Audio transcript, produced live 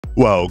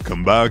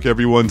Welcome back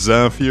everyone,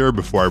 Zaf here.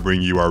 Before I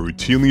bring you our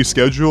routinely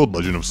scheduled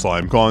Legend of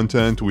Slime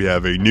content, we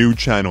have a new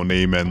channel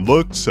name and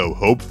look, so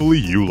hopefully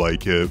you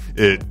like it.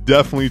 It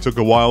definitely took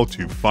a while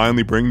to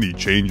finally bring the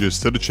changes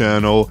to the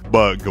channel,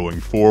 but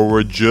going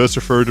forward, just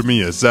refer to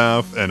me as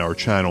Zaf, and our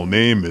channel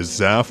name is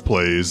Zaf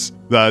Plays.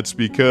 That's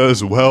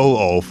because, well,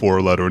 all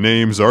 4-letter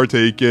names are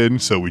taken,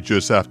 so we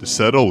just have to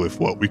settle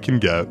with what we can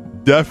get.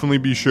 Definitely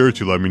be sure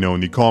to let me know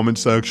in the comment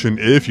section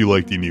if you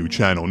like the new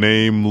channel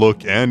name,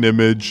 look, and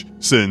image,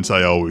 since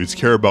I always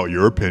care about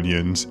your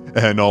opinions.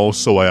 And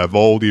also, I have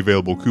all the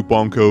available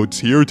coupon codes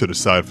here to the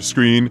side of the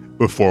screen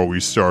before we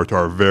start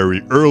our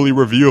very early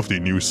review of the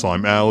new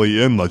Slime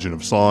Alley in Legend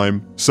of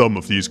Slime. Some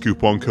of these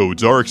coupon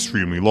codes are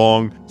extremely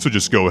long, so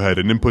just go ahead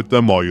and input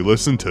them while you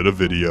listen to the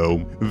video.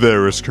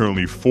 There is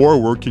currently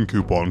 4 working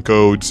coupon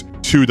codes,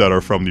 2 that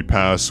are from the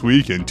past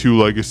week and 2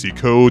 legacy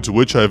codes,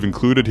 which I've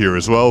included here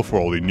as well for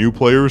all the new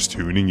players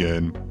tuning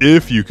in.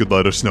 If you could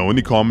let us know in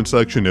the comment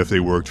section if they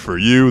worked for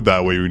you,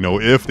 that way we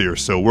know if they are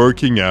still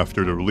working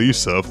after the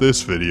release of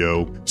this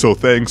video. So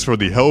thanks for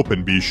the help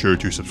and be sure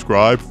to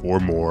subscribe for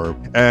more.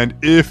 And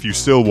if you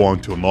still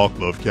want to unlock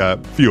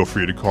Lovecat, feel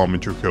free to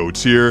comment your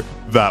codes here.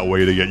 That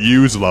way they get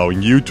used,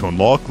 allowing you to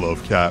unlock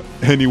Lovecat.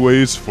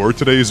 Anyways, for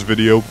today's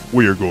video,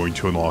 we are going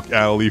to unlock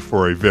Alley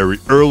for a very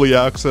early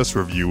access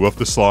review of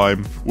the slime.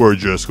 We're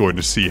just going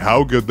to see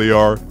how good they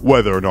are,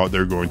 whether or not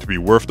they're going to be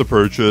worth the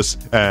purchase,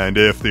 and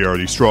if they are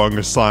the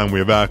strongest slime we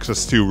have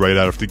access to right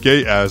out of the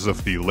gate as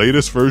of the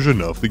latest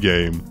version of the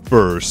game.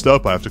 First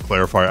up, I have to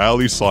clarify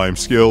Alley's slime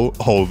skill.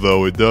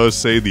 Although it does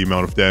say the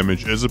amount of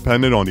damage is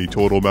dependent on the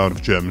total amount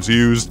of gems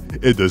used,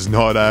 it does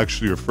not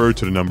actually refer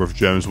to the number of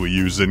gems we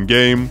use in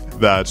game.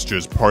 That's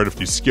just part of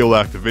the skill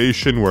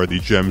activation where the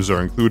gems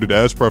are included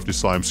as part of the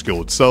slime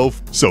skill itself,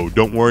 so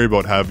don't worry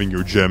about having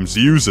your gems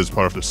used as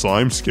part of the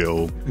slime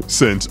skill,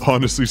 since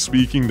honestly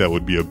speaking that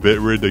would be a bit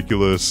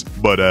ridiculous.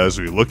 But as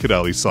we look at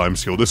Alley's slime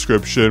skill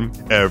description,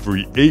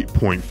 every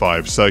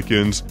 8.5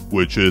 seconds,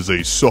 which is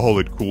a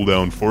solid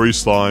cooldown for a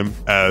slime,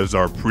 as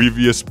our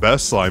previous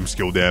best slime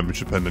skill damage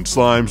dependent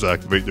slimes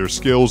activate their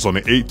skills on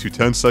an 8 to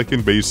 10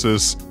 second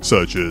basis,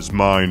 such as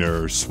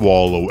Miner,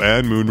 Swallow,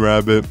 and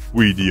Moonrabbit,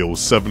 we deal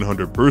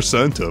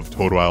 700% of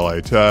total ally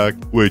attack,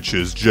 which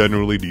is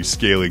generally the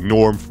scaling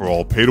norm for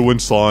all pay-to-win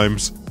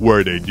slimes,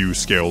 where they do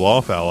scale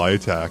off ally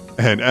attack.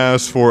 And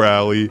as for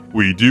Alley,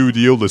 we do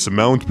deal this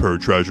amount per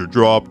treasure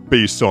drop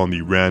based on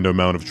the random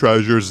amount of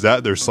treasures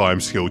that their slime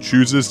skill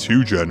chooses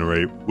to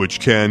generate, which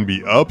can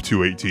be up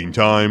to 18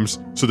 times,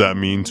 so that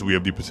means we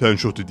have the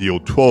potential to deal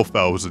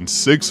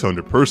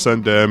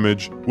 12,600%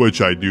 damage,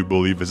 which I do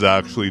believe is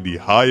actually the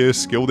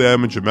highest skill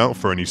damage amount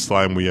for any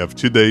slime we have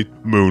to date.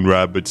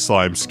 Moonrabbit's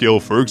slime skill,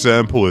 for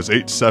example, is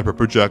 8 separate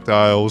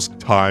projectiles,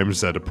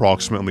 times at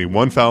approximately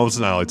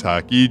 1,000 ally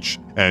attack each,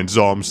 and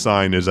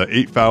Zomsign is at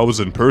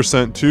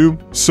 8,000% too,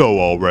 so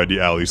already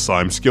Alley's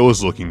slime skill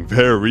is looking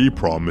very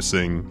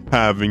promising,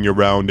 having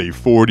around a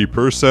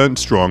 40%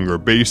 stronger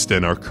base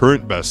than our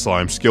current best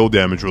slime skill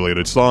damage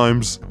related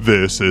slimes.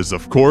 This is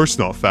of course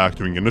not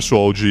factoring in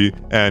astrology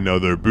and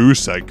other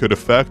boosts that could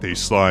affect a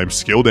slime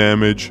skill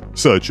damage,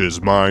 such as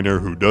Miner,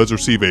 who does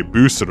receive a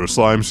boost to their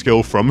slime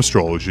skill from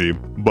astrology.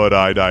 But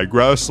I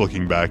digress.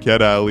 Looking back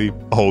at Alley,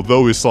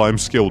 although his slime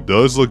skill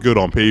does look good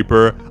on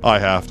paper, I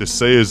have to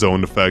say his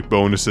own effect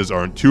bonuses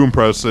aren't too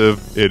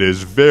impressive. It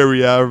is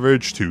very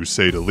average to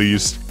say the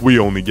least. We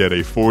only get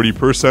a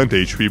 40%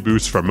 HP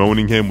boost from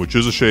owning him, which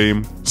is a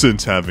shame,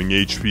 since having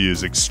HP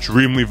is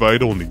extremely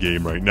vital in the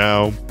game right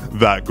now.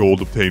 That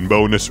gold obtained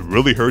bonus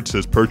really hurts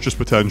his purchase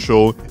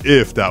potential.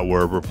 If that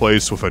were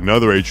replaced with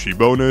another HP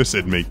bonus,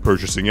 it'd make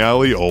purchasing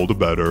Alley all the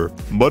better.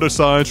 But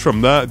aside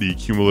from that, the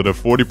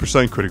cumulative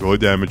 40% critical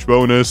damage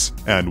bonus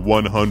and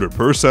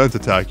 100%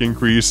 attack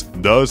increase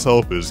does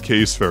help his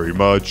case very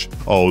much,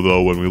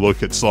 although when we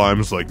look at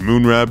slimes like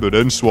Moonrabbit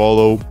and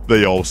Swallow,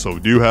 they also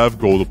do have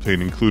gold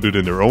obtained included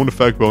in their own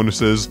effect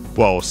bonuses,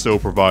 while still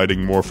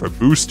providing more of a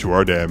boost to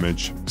our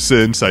damage.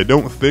 Since I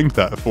don't think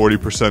that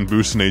 40%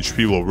 boost in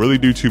HP will really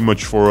do too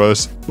much for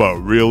us, but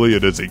really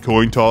it is a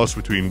coin toss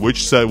between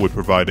which set would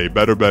provide a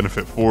better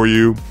benefit for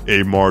you,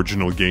 a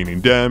marginal gain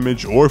in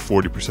damage or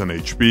 40%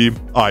 HP.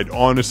 I'd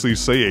honestly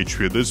say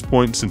HP at this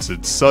point, since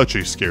it's such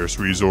a scarce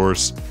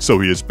resource, so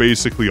he is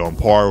basically on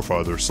par with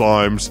other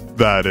slimes.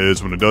 That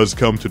is, when it does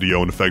come to the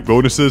own effect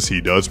bonuses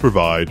he does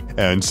provide,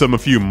 and some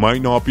of you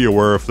might not be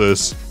aware of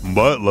this,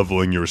 but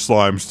leveling your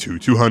slimes to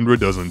 200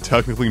 doesn't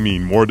technically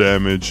mean more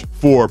damage.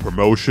 For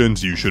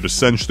promotions, you should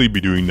essentially be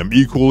doing them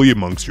equally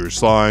amongst your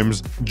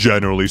slimes,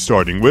 generally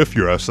starting with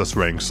your SS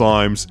rank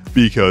slimes,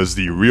 because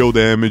the real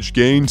damage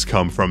gains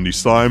come from the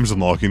slimes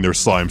unlocking their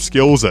slime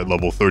skills at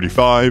level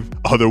 35.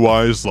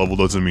 Otherwise, level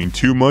doesn't mean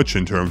too much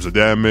in terms of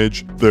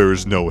damage. There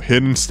is no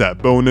hidden stat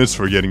bonus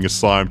for getting a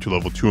slime to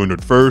level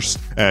 200 first,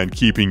 and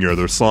keeping your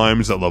other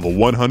slimes at level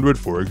 100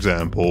 for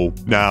example.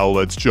 Now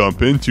let's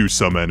jump into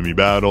some enemy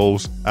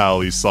battles.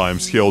 Ali's slime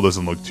skill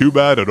doesn't look too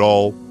bad at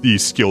all. The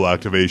skill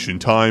activation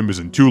time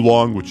isn't too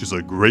long, which is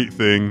a great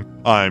thing.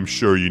 I'm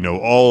sure you know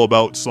all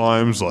about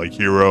slimes like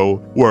Hero,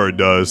 where it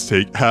does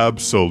take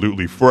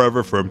absolutely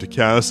forever for him to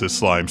cast his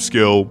slime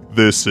skill.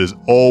 This is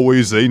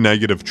always a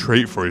negative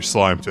trait for a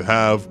slime to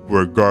have,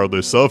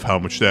 regardless of how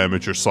much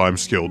damage your slime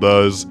skill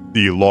does.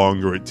 The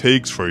longer it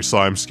takes for a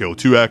slime skill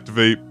to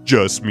activate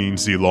just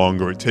means the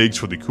longer it takes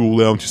for the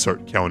cooldown to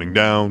start counting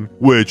down,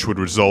 which would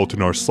result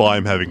in our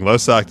slime having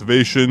less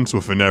activations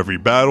within every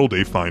battle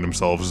they find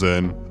themselves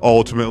in.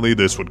 Ultimately,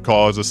 this would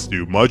cause us to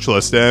do much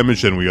less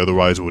damage than we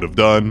otherwise would have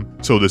done,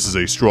 so this is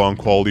a strong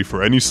quality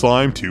for any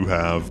slime to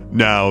have.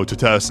 Now, to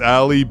test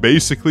Ali,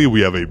 basically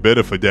we have a bit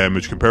of a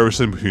damage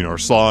comparison between our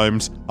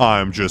slimes.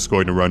 I'm just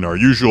going to run our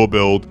usual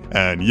build,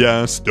 and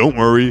yes, don't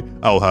worry,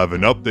 I'll have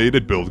an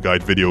updated build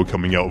guide video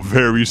coming out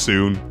very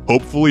soon,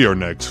 hopefully our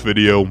next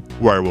video,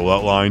 where I will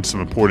outline some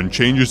important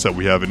changes that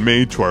we haven't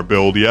made to our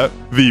build yet.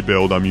 The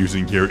build I'm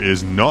using here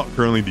is not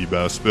currently the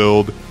best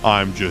build,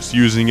 I'm just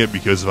using it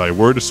because if I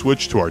were to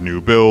switch to our new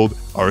build,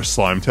 our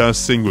slime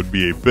testing would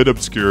be a bit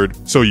obscured,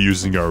 so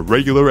using our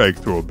regular egg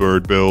throw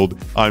bird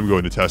build, I'm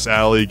going to test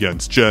Ali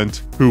against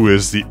Gent, who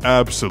is the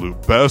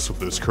absolute best with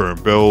this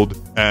current build,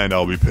 and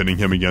I'll be pitting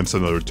him against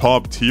another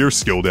top tier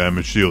skill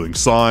damage dealing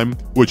slime,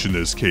 which in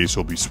this case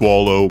will be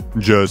Swallow,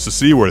 just to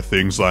see where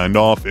things land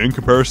off in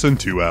comparison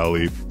to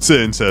Ali,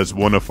 since as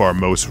one of our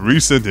most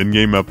recent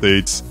in-game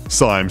updates,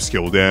 slime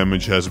skill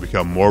damage has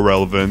become more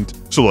relevant.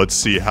 So let's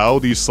see how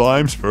these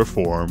slimes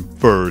perform.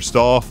 First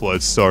off,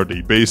 let's start a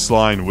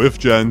baseline with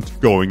Gent.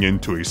 Going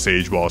into a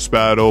Sage Boss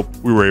battle,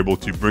 we were able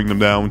to bring them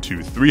down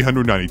to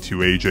 392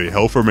 AJ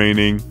health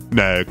remaining.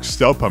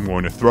 Next up, I'm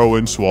going to throw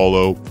in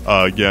Swallow.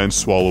 Again,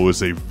 Swallow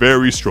is a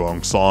very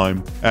strong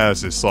slime,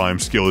 as his slime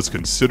skill is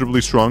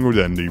considerably stronger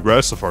than the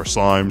rest of our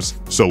slimes.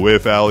 So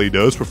if Ali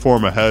does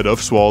perform ahead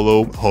of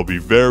Swallow, I'll be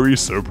very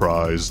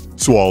surprised.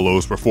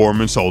 Swallow's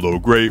performance, although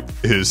great,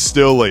 is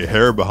still a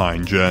hair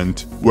behind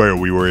Gent, where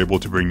we were able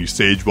to bring the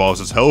Sage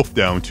Boss's health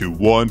down to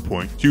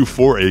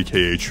 1.24 AK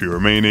HP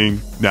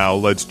remaining. Now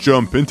let's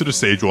jump into the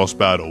Sage Boss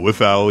battle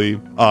with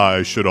Ali.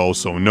 I should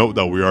also note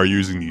that we are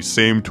using the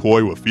same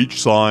toy with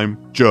each slime,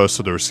 just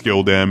so their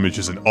skill damage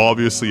isn't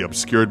obviously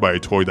obscured by a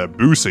toy that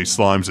boosts a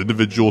slime's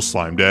individual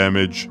slime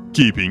damage,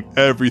 keeping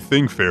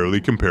everything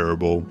fairly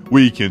comparable.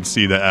 We can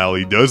see that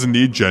Ali does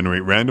indeed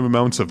generate random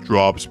amounts of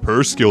drops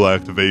per skill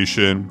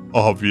activation.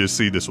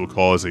 Obviously this will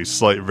cause a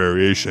slight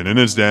variation in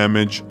his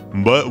damage,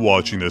 but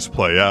watching this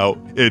play out,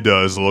 it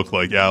does look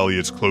like Ali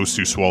is close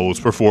to Swallow's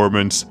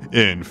performance.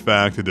 In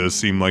fact, it does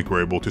seem like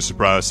we're able to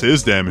surpass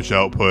his damage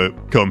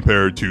output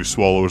compared to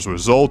Swallow's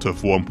result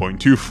of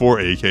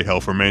 1.24 AK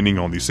health remaining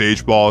on the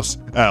Sage Boss.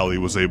 Ali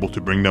was able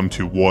to bring them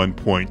to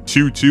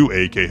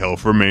 1.22 AK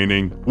health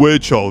remaining,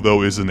 which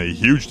although isn't a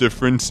huge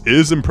difference,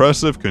 is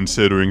impressive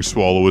considering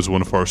Swallow is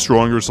one of our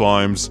stronger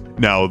slimes.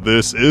 Now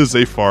this is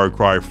a far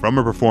cry from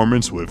a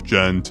performance with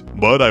Gent,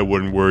 but I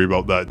wouldn't worry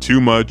about that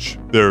too much.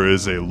 There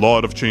is a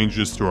lot of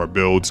changes to our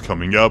builds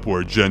coming up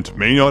where Gent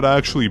may not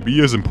actually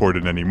be as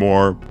important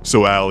anymore,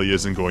 so Ali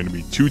isn't going to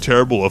be too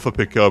terrible of a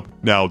pickup.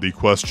 Now the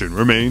question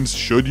remains,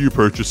 should you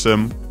purchase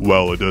him?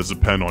 Well, it does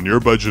depend on your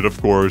budget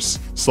of course.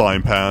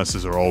 Slime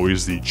passes are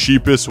always the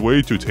cheapest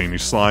way to obtain a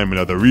slime and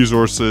other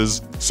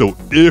resources, so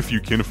if you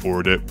can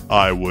afford it,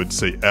 I would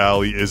say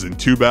Ali isn't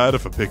too bad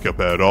of a pickup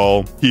at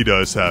all. He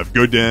does have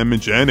good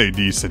damage and a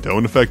decent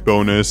own effect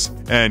bonus,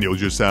 and you'll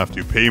just have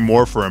to pay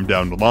more for him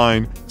down the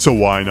line, so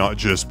why not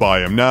just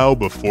buy him now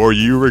before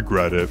you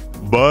regret it.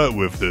 But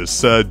with this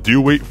said,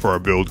 do wait for our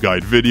build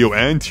guide video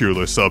and tier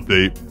list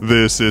update.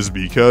 This is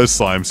because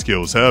slime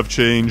skills have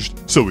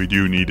changed, so we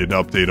do need an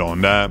update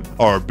on that.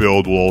 Our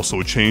build will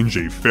also change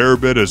a fair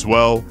bit as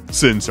well,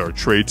 since our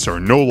traits are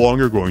no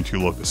longer going to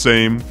look the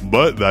same,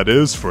 but that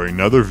is for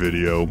another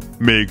video.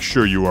 Make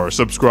sure you are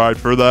subscribed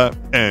for that,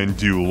 and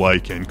do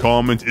like and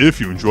comment if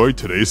you enjoyed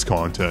today's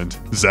content.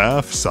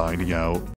 Zaf signing out.